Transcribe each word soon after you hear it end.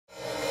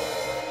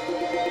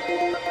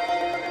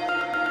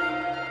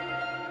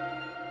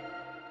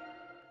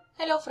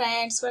Hello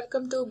friends,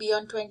 welcome to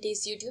Beyond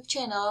 20's YouTube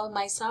channel.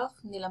 Myself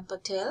Neelam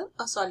Patel,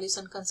 a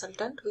solution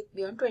consultant with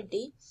Beyond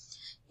 20.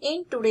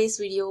 In today's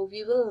video,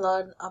 we will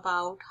learn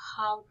about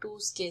how to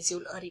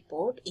schedule a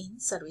report in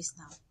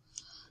ServiceNow.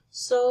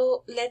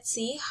 So let's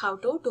see how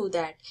to do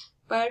that.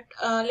 But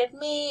let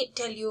me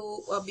tell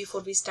you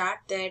before we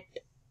start that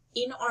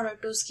in order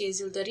to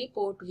schedule the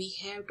report, we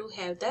have to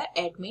have the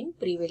admin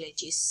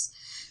privileges.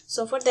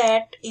 So for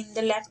that, in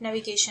the left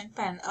navigation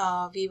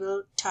panel,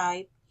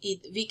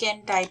 we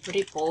can type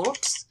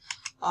reports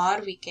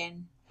or we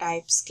can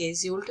type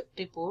scheduled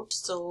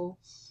reports. So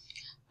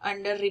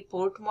under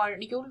report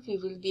module, we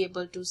will be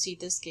able to see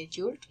the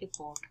scheduled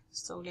report.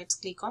 So let's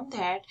click on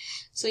that.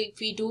 So if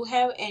we do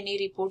have any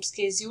report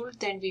scheduled,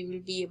 then we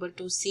will be able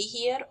to see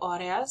here, or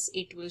else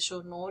it will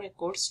show no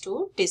records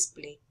to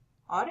display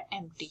or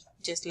empty,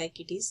 just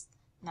like it is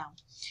now.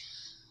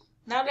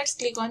 Now let's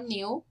click on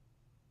new.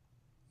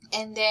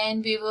 And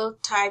then we will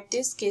type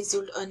this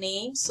scheduled a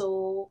name.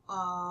 So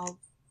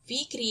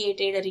we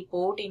created a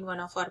report in one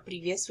of our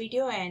previous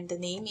video and the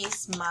name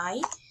is My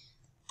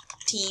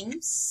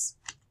Team's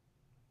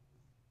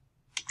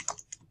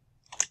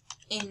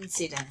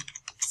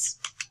Incidents.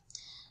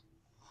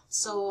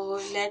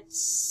 So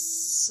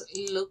let's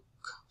look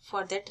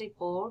for that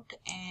report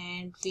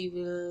and we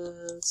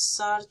will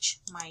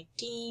search My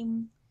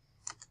Team,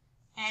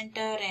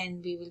 enter,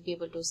 and we will be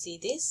able to see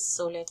this.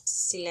 So let's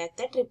select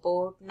that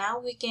report. Now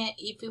we can,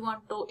 if we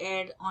want to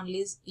add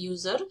only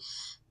user,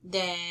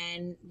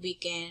 then we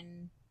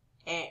can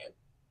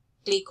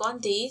click on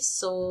this.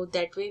 So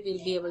that way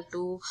we'll be able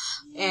to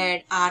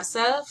add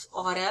ourselves,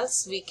 or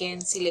else we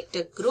can select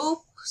a group.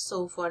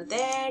 So for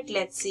that,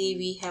 let's see,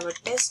 we have a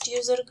test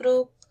user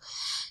group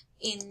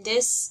in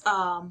this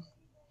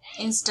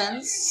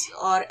instance,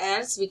 or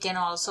else we can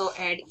also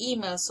add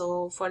email.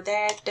 So for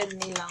that,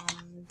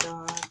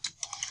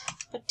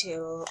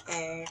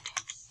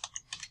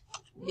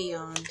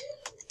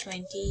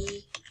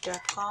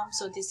 neelam.patel@beyond20.com.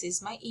 so this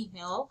is my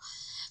email.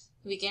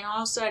 We can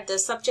also add the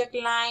subject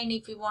line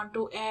if we want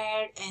to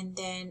add, and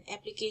then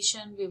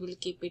application we will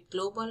keep it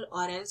global,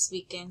 or else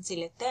we can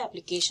select the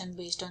application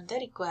based on the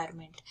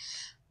requirement.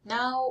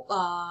 Now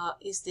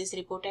is this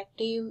report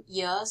active?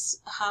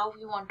 Yes. How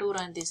we want to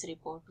run this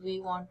report? We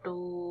want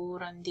to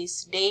run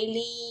this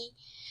daily,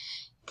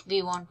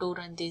 we want to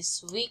run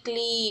this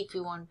weekly. If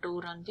you want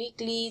to run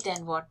weekly,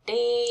 then what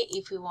day?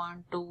 If you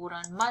want to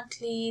run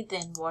monthly,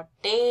 then what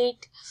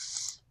date?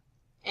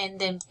 And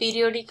then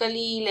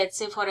periodically, let's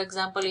say for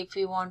example, if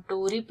we want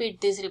to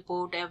repeat this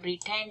report every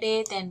 10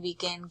 days, then we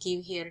can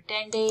give here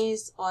 10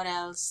 days, or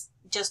else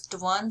just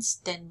once,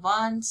 then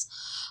once.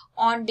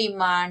 On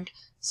demand,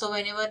 so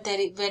whenever there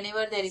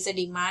is a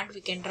demand,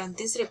 we can run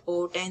this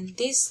report. And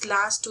this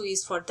last two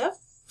is for the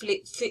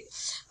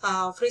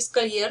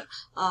fiscal year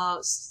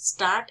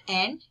start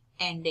and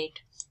end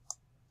date.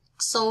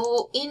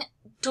 So in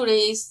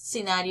today's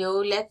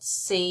scenario, let's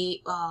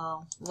say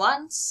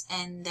once,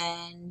 and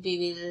then we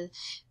will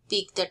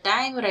pick the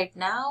time right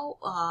now.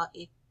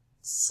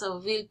 So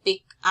we'll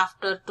pick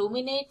after 2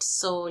 minutes.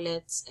 So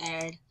let's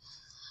add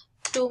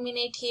 2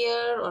 minutes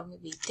here, or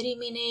maybe 3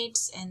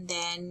 minutes. And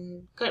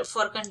then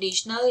for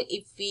conditional,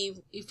 if we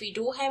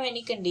do have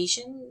any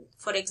condition,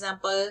 for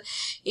example,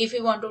 if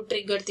we want to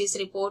trigger this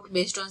report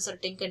based on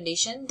certain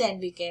condition, then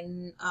we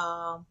can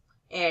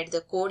add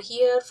the code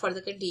here for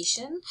the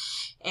condition.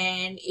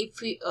 And if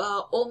we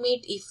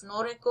omit if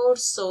no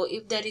records, so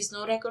if there is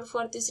no record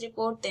for this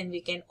report, then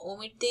we can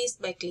omit this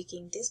by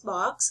clicking this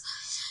box.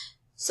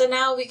 So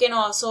now we can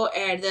also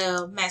add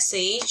the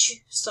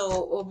message,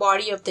 so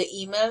body of the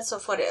email. So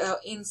for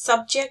in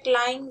subject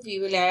line, we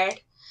will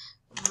add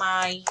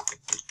My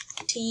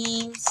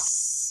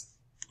Team's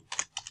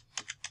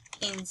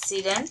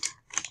Incident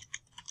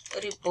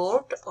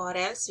Report, or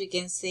else we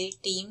can say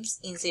Team's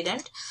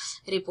Incident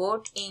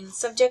Report. In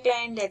subject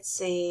line, let's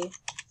say,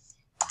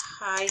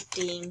 Hi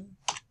team,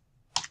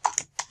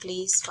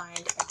 please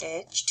find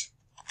attached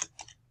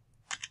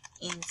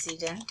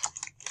incident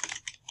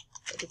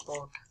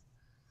report.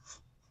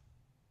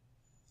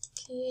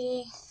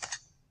 Okay.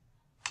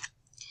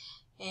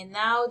 And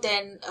now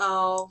then,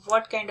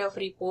 what kind of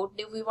report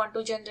do we want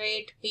to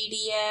generate?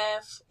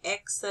 PDF,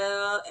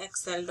 Excel,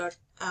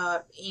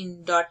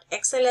 in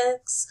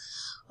 .xlx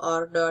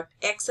or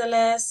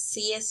 .xls,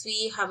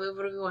 CSV,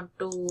 however we want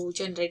to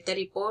generate the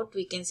report,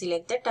 we can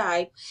select the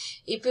type.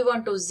 If we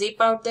want to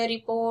zip out the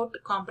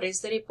report, compress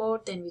the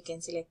report, then we can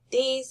select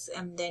this.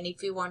 And then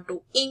if we want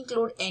to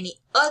include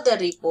any other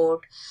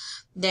report,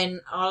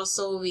 then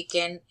also we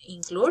can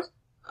include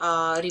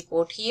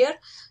report here.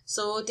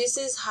 So this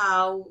is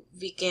how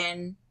we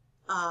can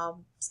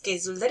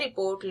schedule the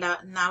report.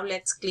 Now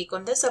let's click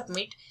on the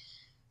submit.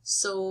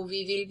 So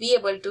we will be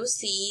able to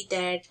see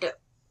that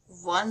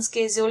one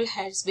schedule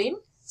has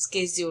been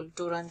scheduled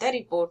to run the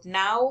report.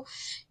 Now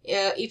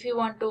if you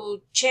want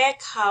to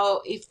check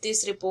how if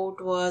this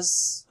report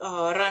was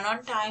run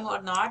on time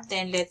or not,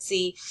 then let's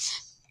see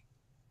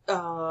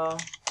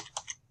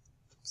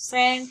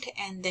sent,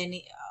 and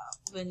then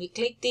when we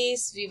click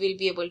this, we will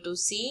be able to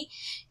see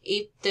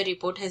if the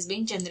report has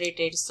been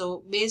generated.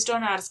 So based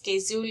on our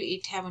schedule,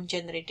 it haven't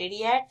generated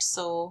yet.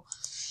 So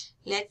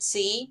let's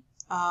see.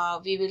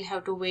 We will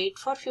have to wait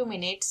for a few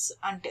minutes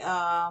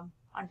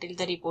until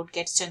the report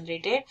gets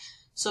generated.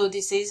 So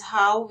this is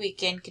how we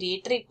can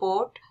create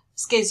report,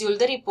 schedule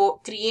the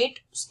report,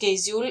 create,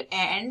 schedule,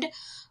 and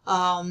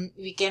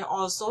we can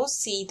also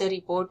see the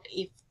report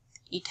if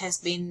it has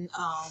been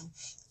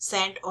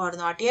sent or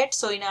not yet.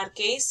 So in our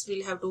case,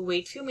 we'll have to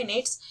wait few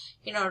minutes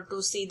in order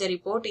to see the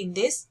report in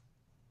this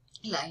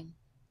line.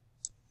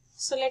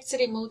 So let's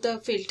remove the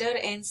filter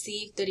and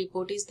see if the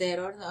report is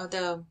there or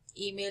the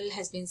email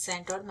has been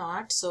sent or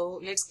not. So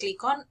let's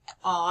click on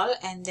all,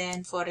 and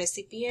then for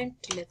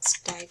recipient, let's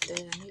type the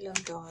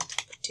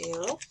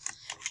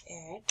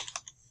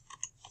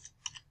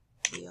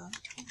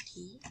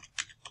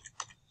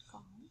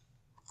nilam.patel@beyond20.com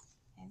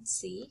and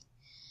see.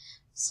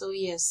 So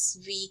yes,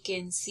 we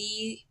can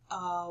see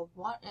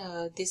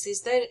this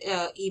is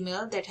the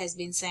email that has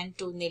been sent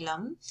to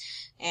Nilam,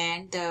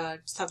 and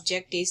the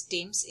subject is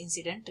Teams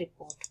Incident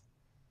Report.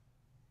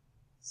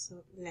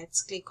 So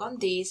let's click on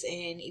this,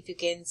 and if you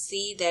can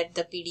see that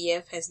the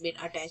PDF has been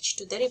attached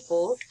to the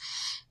report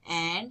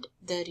and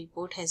the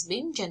report has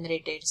been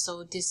generated.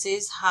 So this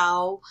is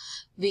how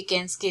we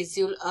can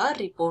schedule a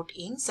report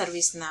in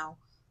ServiceNow.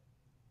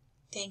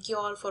 Thank you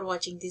all for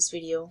watching this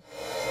video.